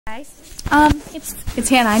Guys, it's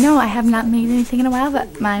Hannah. I know I have not made anything in a while,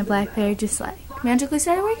 but my black bear just like magically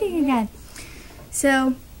started working again.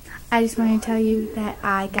 So I just wanted to tell you that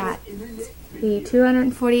I got the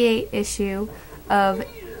 248 issue of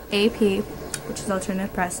AP, which is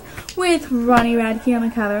Alternative Press, with Ronnie Radke on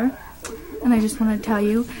the cover. And I just wanted to tell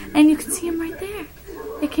you, and you can see him right there.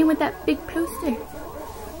 It came with that big poster. You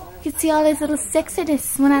can see all his little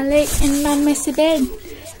sexiness when I lay in my messy bed.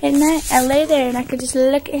 At night, I lay there and I could just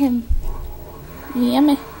look at him.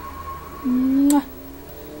 Yummy. Mwah.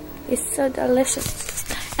 It's so delicious.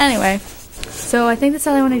 Anyway, so I think that's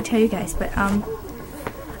all I wanted to tell you guys. But I'm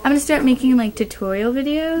gonna start making like tutorial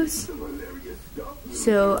videos.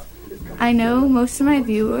 So I know most of my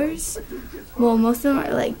viewers, well, most of them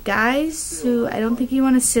are like guys who I don't think you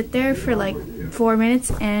want to sit there for like 4 minutes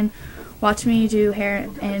and watch me do hair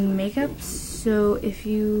and makeup. So if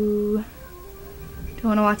you don't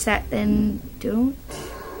want to watch that, then don't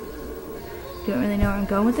really know where I'm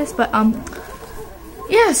going with this, but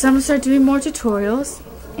yeah, so I'm gonna start doing more tutorials,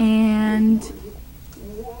 and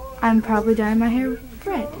I'm probably dyeing my hair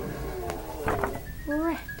red,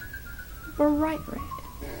 bright red,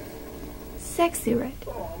 sexy red.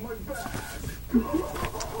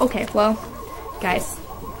 Okay, well, guys,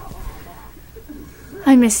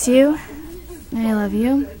 I miss you, and I love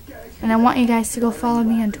you, and I want you guys to go follow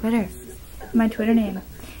me on Twitter. My Twitter name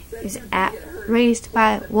is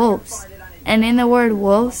 @RaisedByWolves, and in the word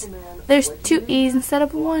wolves, there's 2 E's instead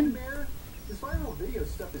of 1.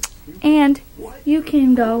 And you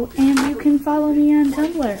can go and you can follow me on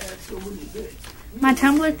Tumblr. My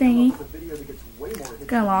Tumblr thingy.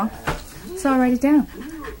 Go along. So I'll write it down.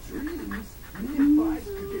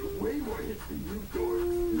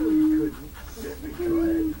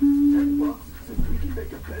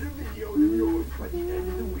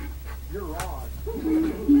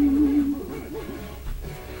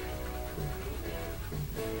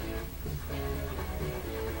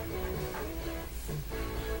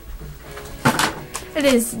 It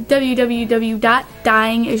is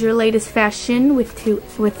www.dyingisyourlatestfashion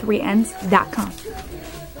with 3 N's.com.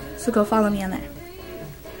 So go follow me on there.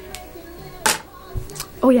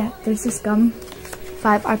 Oh yeah, there's this gum,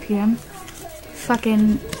 5 RPM.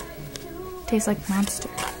 Fucking tastes like Monster.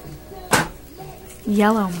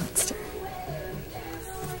 Yellow Monster.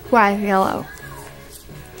 Why yellow?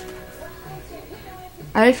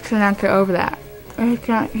 I just cannot get over that.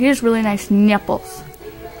 He has really nice nipples.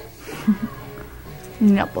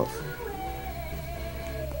 Nipples.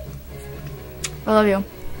 I love you.